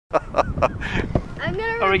I'm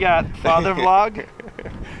gonna. Oh, we got father vlog.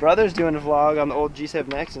 Brother's doing a vlog on the old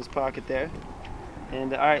G7X in his pocket there.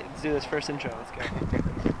 And all right, let's do this first intro. Let's go.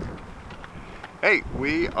 Hey,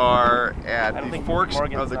 we are at the forks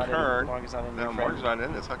Morgan's of the Kern. Morgan's not in. No, Morgan's not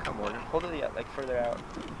in this. How come, Morgan? Hold it, yeah, like further out.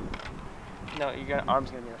 No, your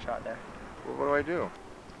arm's gonna be in a shot there. Well, what do I do?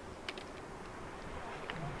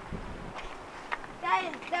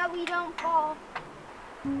 That we don't fall.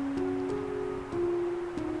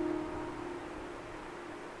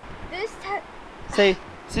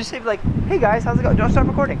 Just say like, hey guys, how's it going? Don't start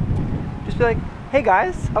recording. Just be like, hey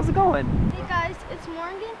guys, how's it going? Hey guys, it's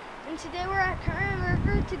Morgan, and today we're at Current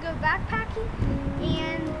River to go backpacking,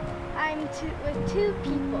 and I'm with two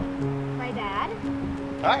people. My dad.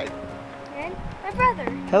 Hi. And my brother.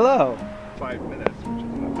 Hello. 5 minutes, which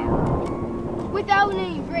is an hour. Without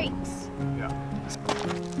any breaks. Yeah.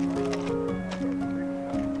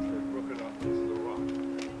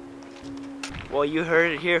 Well, you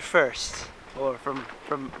heard it here first, or from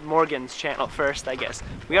Morgan's channel first, I guess.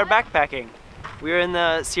 We are backpacking. We are in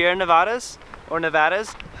the Sierra Nevadas, or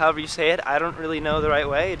Nevadas, however you say it. I don't really know the right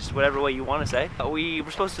way, just whatever way you want to say. We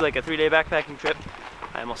were supposed to do like a 3-day backpacking trip.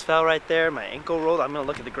 I almost fell right there, my ankle rolled. I'm gonna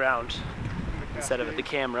look at the ground instead of at the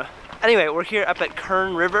camera. Anyway, we're here up at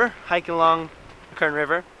Kern River, hiking along Kern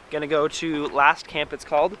River. Gonna go to Last Camp, it's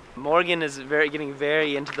called. Morgan is getting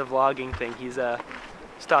very into the vlogging thing. He's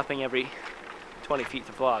stopping every 20 feet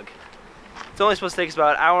to vlog. It's only supposed to take us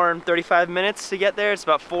about an hour and 35 minutes to get there. It's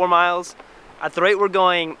about 4 miles. At the rate we're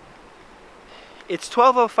going, it's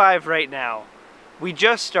 12:05 right now. We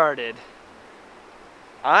just started.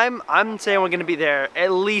 I'm saying we're gonna be there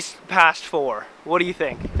at least past 4. What do you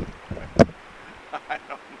think? I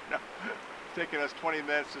don't know. It's taking us 20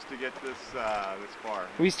 minutes just to get this far.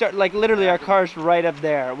 We start, like literally our car's right up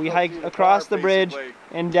there. We hiked across the bridge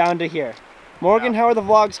and down to here. Morgan, how are the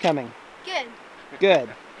vlogs coming? Good. Good.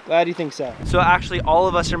 Glad you think so. So actually all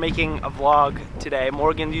of us are making a vlog today.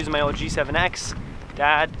 Morgan's using my old G7X.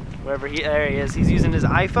 Dad, wherever there he is, he's using his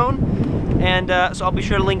iPhone. And so I'll be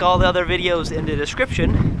sure to link all the other videos in the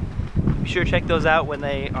description. Be sure to check those out when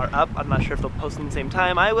they are up. I'm not sure if they'll post them at the same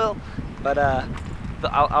time. I will, but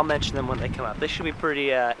I'll mention them when they come up. They should be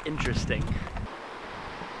pretty interesting.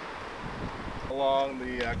 Along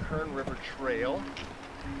the Kern River Trail.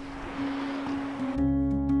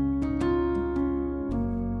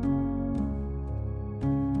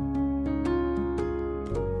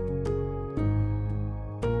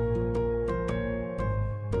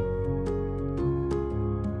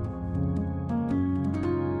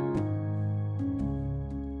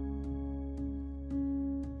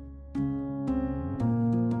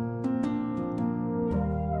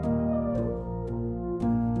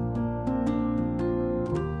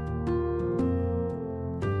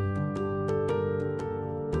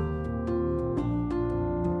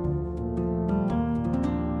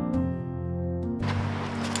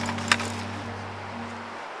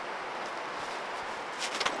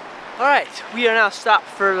 Alright, we are now stopped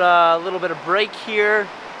for a little bit of break here.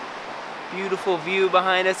 Beautiful view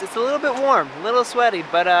behind us. It's a little bit warm, a little sweaty,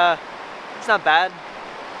 but it's not bad.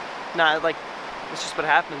 Not like, it's just what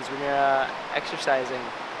happens when you're exercising.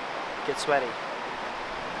 Get sweaty.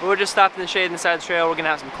 But we're just stopped in the shade on the side of the trail. We're gonna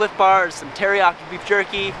have some Cliff Bars, some teriyaki beef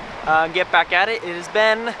jerky, and get back at it. It has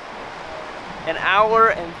been an hour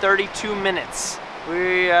and 32 minutes.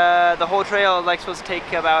 The whole trail is like supposed to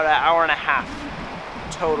take about an hour and a half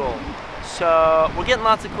total. So we're getting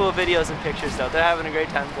lots of cool videos and pictures though. They're having a great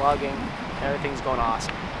time vlogging. Everything's going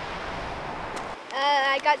awesome.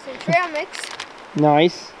 I got some trail mix.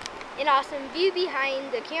 Nice. An awesome view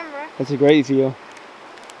behind the camera. That's a great view.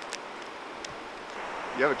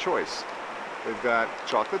 You have a choice. We've got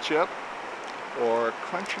chocolate chip or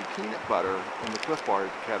crunchy peanut butter in the Cliff Bar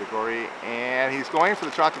category, and he's going for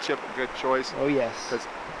the chocolate chip. A good choice. Oh yes. Because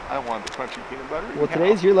I wanted the crunchy peanut butter. Well,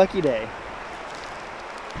 today's your lucky day.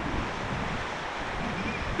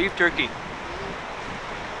 Beef jerky.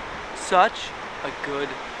 Such a good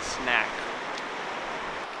snack.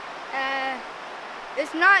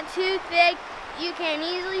 It's not too thick. You can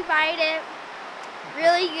easily bite it.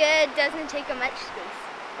 Really good. Doesn't take up much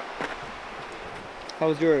space. How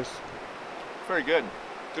was yours? Very good.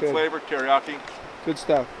 Good flavor, teriyaki. Good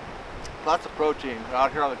stuff. Lots of protein. We're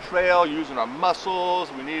out here on the trail using our muscles.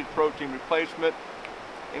 We need protein replacement.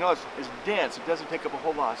 You know, it's dense. It doesn't take up a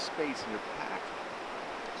whole lot of space in your pack.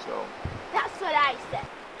 So. That's what I said.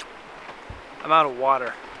 I'm out of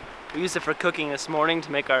water. We used it for cooking this morning to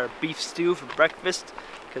make our beef stew for breakfast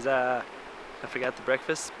because I forgot the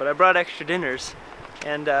breakfast, but I brought extra dinners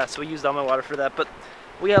and so we used all my water for that. But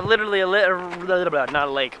We have literally not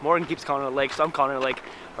a lake. Morgan keeps calling it a lake, so I'm calling it a lake.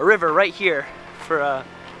 A river right here for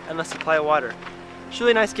endless supply of water. It's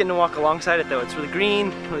really nice getting to walk alongside it though. It's really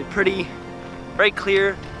green, really pretty, very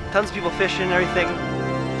clear. Tons of people fishing and everything.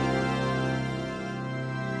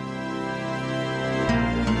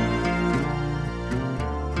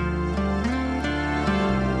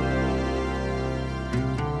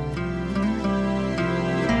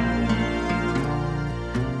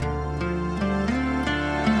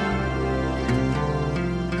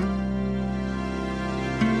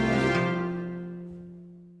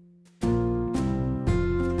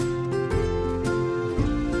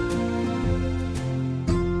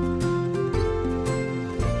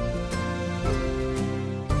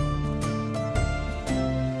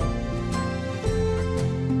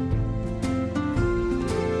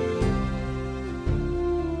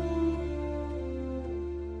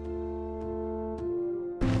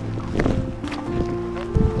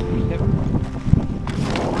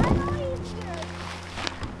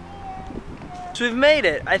 So we've made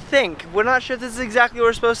it, I think. We're not sure if this is exactly where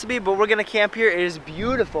we're supposed to be, but we're gonna camp here. It is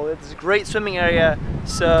beautiful. It's a great swimming area,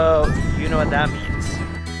 so you know what that means.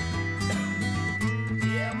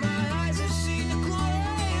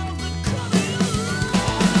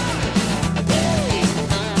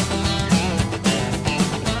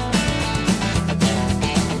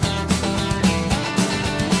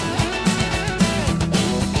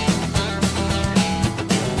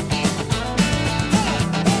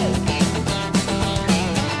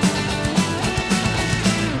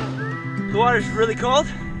 The water's really cold.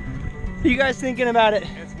 What are you guys thinking about it?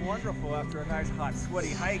 It's wonderful after a nice hot sweaty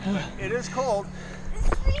hike, but it is cold. It's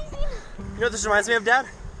freezing. You know what this reminds me of, Dad?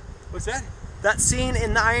 What's that? That scene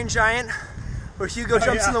in The Iron Giant where Hugo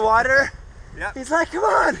jumps in the water. Yep. He's like, come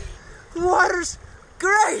on, the water's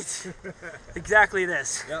great. Exactly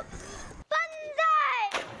this. Yep.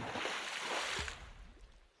 Banzai!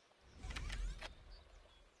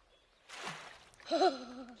 Come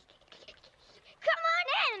on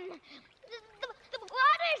in. The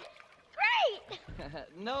water's great.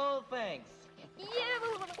 No thanks. You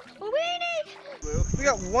weenie. We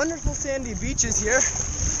got wonderful sandy beaches here,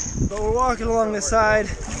 but we're walking along the side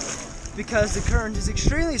because the current is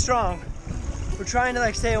extremely strong. We're trying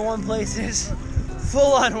to stay in one place. It's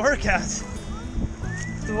full-on workout.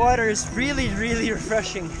 The water is really, really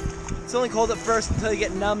refreshing. It's only cold at first until you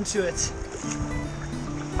get numb to it.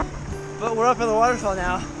 But we're up at the waterfall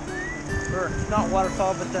now. Or not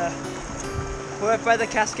waterfall, but we're up by the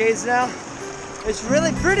Cascades now. It's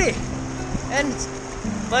really pretty. And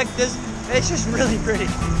it's just really pretty.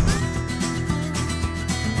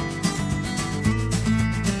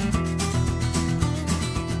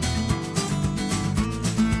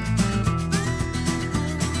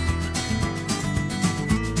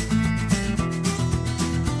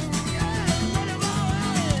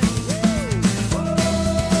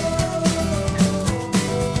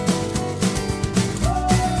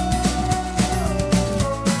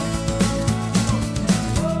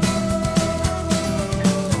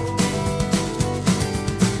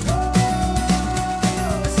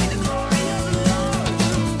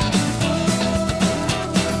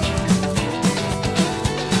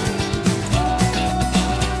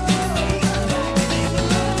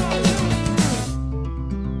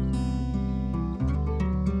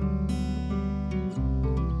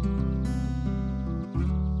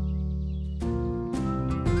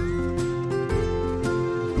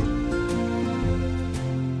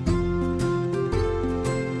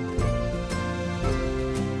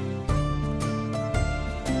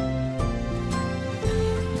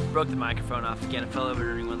 Broke the microphone off again. It fell over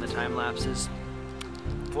during one of the time lapses.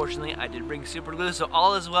 Fortunately, I did bring super glue, so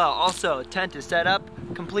all is well. Also, tent is set up,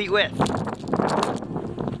 complete with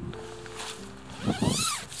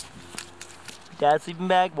Dad's sleeping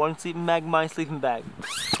bag, one sleeping bag, my sleeping bag.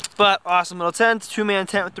 But awesome little tent, 2-man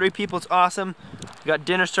tent with 3 people. It's awesome. We got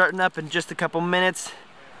dinner starting up in just a couple minutes.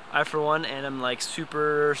 I for one, and I'm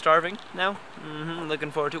super starving now.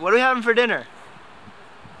 Looking forward to it. What are we having for dinner?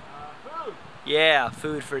 Yeah,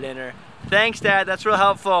 food for dinner. Thanks, Dad, that's real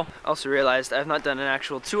helpful. Also realized I've not done an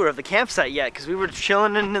actual tour of the campsite yet because we were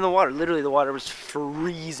chilling in the water. Literally, the water was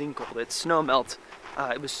freezing cold. It's Snowmelt.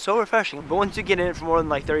 It was so refreshing, but once you get in it for more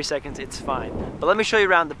than 30 seconds, it's fine. But let me show you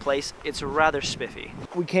around the place. It's rather spiffy.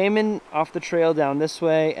 We came in off the trail down this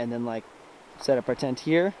way and then set up our tent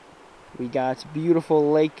here. We got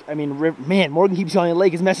beautiful lake, river. Man, Morgan keeps calling it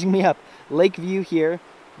lake, it's messing me up. Lake view here,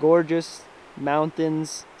 gorgeous.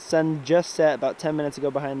 Mountains, sun just set about 10 minutes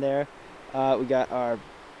ago behind there. We got our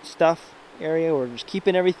stuff area, we're just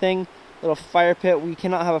keeping everything. Little fire pit. We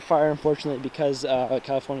cannot have a fire unfortunately because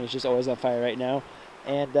California is just always on fire right now.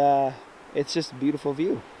 and it's just a beautiful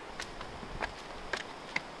view.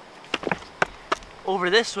 Over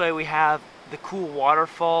this way we have the cool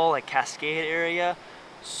waterfall, like cascade area.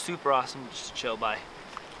 Super awesome just to chill by.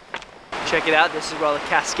 Check it out, this is where all the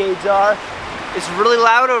cascades are. It's really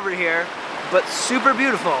loud over here, but super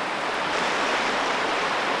beautiful.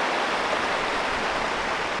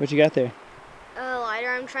 What you got there? A lighter.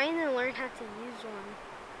 I'm trying to learn how to use one.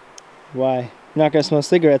 Why? You're not gonna smoke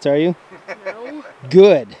cigarettes, are you? No.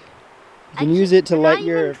 Good. You can use it to I'm light not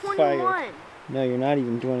your even 21. fire. No, you're not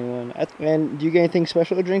even 21. And do you get anything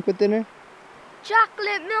special to drink with dinner?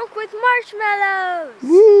 Chocolate milk with marshmallows.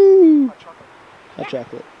 Woo! Hot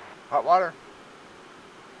chocolate. Hot water.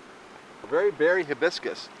 Very berry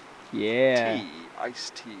hibiscus. Yeah. Tea.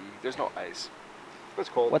 Iced tea. There's no ice. But it's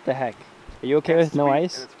cold. What the heck? Are you okay with no Sweet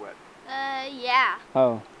ice? And it's wet. Yeah.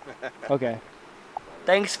 Oh. Okay.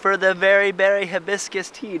 Thanks for the very berry hibiscus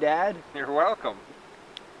tea, Dad. You're welcome.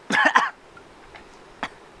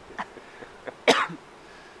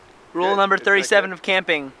 Rule number 37 of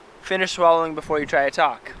camping: finish swallowing before you try to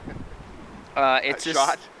talk. It's A just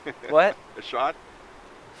shot? what? A shot?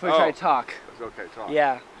 Before you try to talk. It's okay, talk.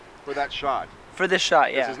 Yeah. For that shot. For this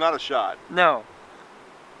shot, yeah. This is not a shot. No.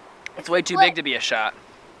 It's way too big to be a shot.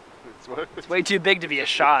 It's what? It's way too big to be a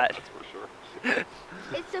shot. That's for sure.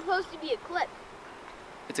 It's supposed to be a clip.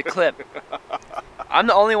 It's a clip. I'm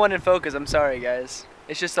the only one in focus. I'm sorry, guys.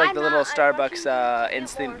 It's just like I'm the not. little I'm Starbucks watching you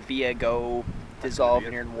instant more. via go dissolve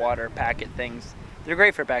in your water packet things. They're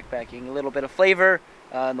great for backpacking. A little bit of flavor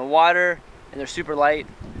in the water, and they're super light.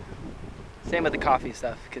 Same with the coffee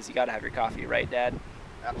stuff, because you gotta have your coffee, right, Dad?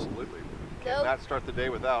 Absolutely. Nope. Cannot start the day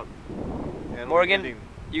without. And Morgan, ending.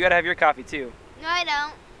 you gotta have your coffee too. No, I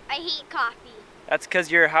don't. I hate coffee. That's because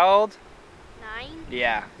you're how old? 9.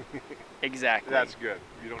 Yeah, exactly. That's good.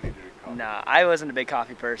 You don't need to drink coffee. Nah, I wasn't a big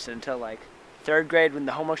coffee person until like 3rd grade when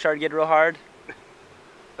the homework started getting real hard.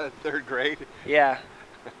 3rd grade, Yeah.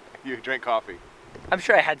 you drank coffee. I'm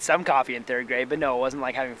sure I had some coffee in 3rd grade, but no, it wasn't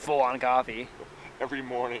like having full-on coffee. Every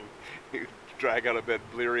morning, you drag out of bed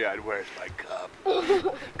bleary-eyed. Where's my cup?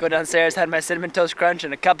 Go downstairs, had my Cinnamon Toast Crunch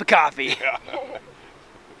and a cup of coffee. Yeah.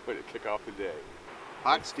 Way to kick off the day.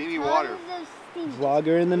 Hot, steamy water.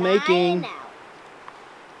 Vlogger in the making. All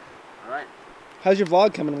right. How's your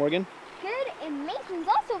vlog coming, Morgan? Good, and Mason's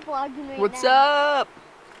also vlogging right What's now. up?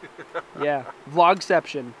 Yeah,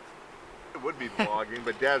 vlogception. It would be vlogging,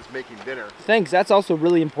 but Dad's making dinner. Thanks, that's also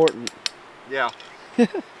really important. Yeah.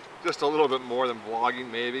 Just a little bit more than vlogging,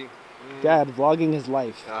 maybe. Dad, vlogging is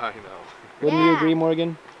life. I know. Wouldn't you Yeah. agree,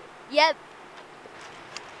 Morgan? Yep.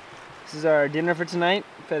 This is our dinner for tonight.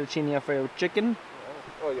 Fettuccine Alfredo chicken.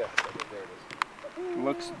 Oh, yeah. There it is.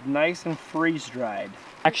 Looks nice and freeze-dried.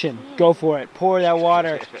 Action, go for it. Pour that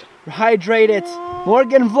water. Hydrate it.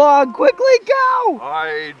 Morgan vlog, quickly go!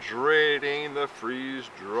 Hydrating the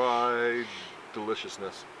freeze-dried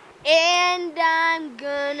deliciousness. And I'm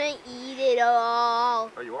gonna eat it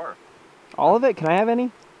all. Oh, you are? All of it? Can I have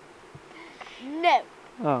any? No.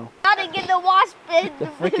 Oh. Gotta get the wasp in. The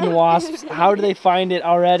freaking wasps. How do they find it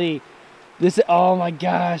already? Oh my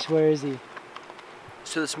gosh, where is he?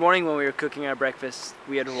 So this morning when we were cooking our breakfast,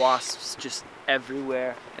 we had wasps just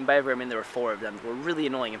everywhere. And by everywhere, I mean there were 4 of them. They were really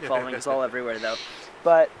annoying and following us all everywhere though.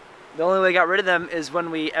 But the only way we got rid of them is when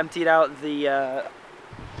we emptied out the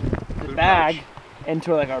bag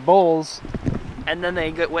into like our bowls. And then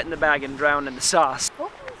they went in the bag and drowned in the sauce.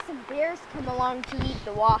 Hopefully some bears come along to eat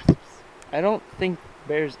the wasps. I don't think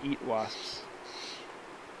bears eat wasps.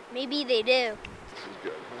 Maybe they do. This is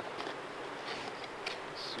good.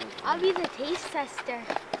 I'll be the taste tester.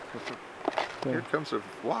 Here comes some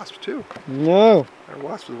wasps, too. No. Our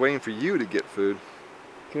wasp was waiting for you to get food.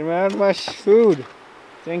 Get out of my food.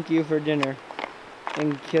 Thank you for dinner.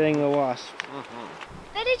 And killing the wasp.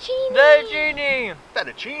 Fettuccine. Fettuccine!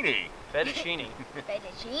 Fettuccine. Fettuccine.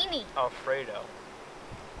 Fettuccine. Alfredo.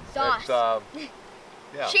 Sauce. It's,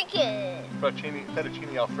 yeah. Chicken.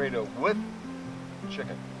 Fettuccine Alfredo with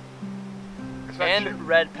chicken. It's not And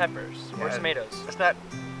red peppers or Yeah. tomatoes. It's not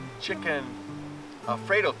chicken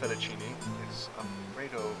Alfredo fettuccine. It's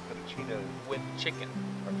Alfredo fettuccine With chicken.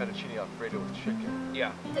 or fettuccine Alfredo with chicken.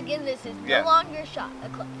 Yeah. Again, this is Yeah. no longer a shot, a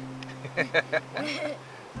clip.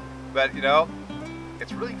 But you know,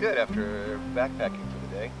 it's really good after backpacking for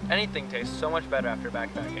the day. Anything tastes so much better after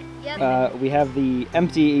backpacking. Yep. We have the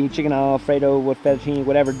empty chicken Alfredo with fettuccine,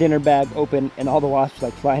 whatever, dinner bag open, and all the wasps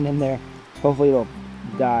like flying in there. Hopefully it'll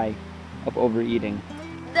die of overeating.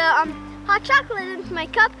 The hot chocolate into my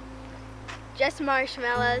cup. Just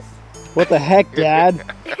marshmallows. What the heck, Dad?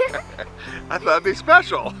 I thought it'd be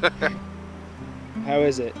special. How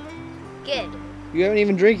is it? Good. You haven't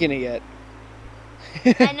even drinking it yet.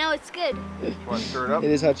 I know it's good. You want to stir it up?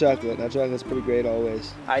 It is hot chocolate. Hot chocolate's pretty great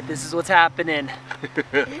always. All right, this is what's happening.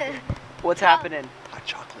 What's happening? Hot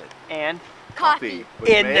chocolate. And Coffee.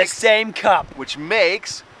 in the same cup. Which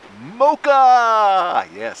makes mocha.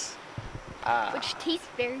 Yes. Which tastes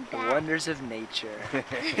very The bad. wonders of nature.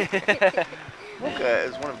 Mocha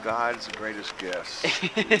is one of God's greatest gifts.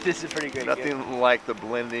 This is a pretty great gift. Nothing like the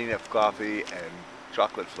blending of coffee and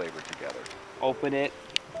chocolate flavor together. Open it,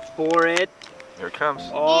 pour it. Here it comes.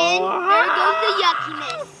 And there goes the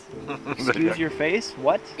yuckiness. Excuse your face?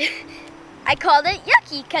 What? I called it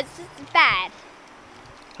yucky because it's bad.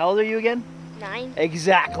 How old are you again? 9.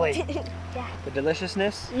 Exactly. Yeah. The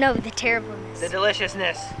deliciousness? No, the terribleness. The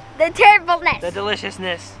deliciousness. The terribleness. The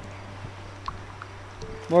deliciousness.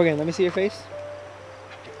 Morgan, let me see your face.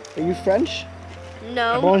 Are you French?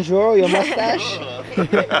 No. Bonjour, your mustache?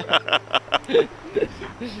 That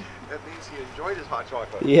means he enjoyed his hot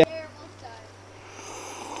chocolate. Yeah.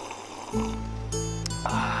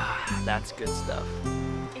 Ah, that's good stuff.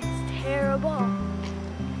 It's terrible.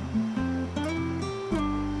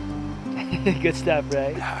 Good stuff,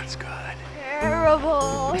 right? That's good.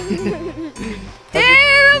 Terrible.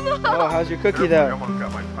 Terrible. Oh, how's your cookie though? I almost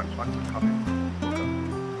got my hot chocolate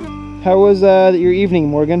coffee. How was your evening,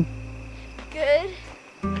 Morgan? Good.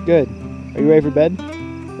 Good. Are you ready for bed?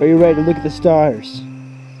 Are you ready to look at the stars?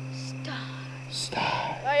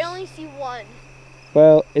 Stars. I only see one.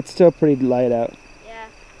 Well, it's still pretty light out. Yeah.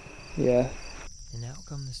 Yeah. And out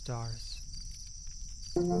come the stars.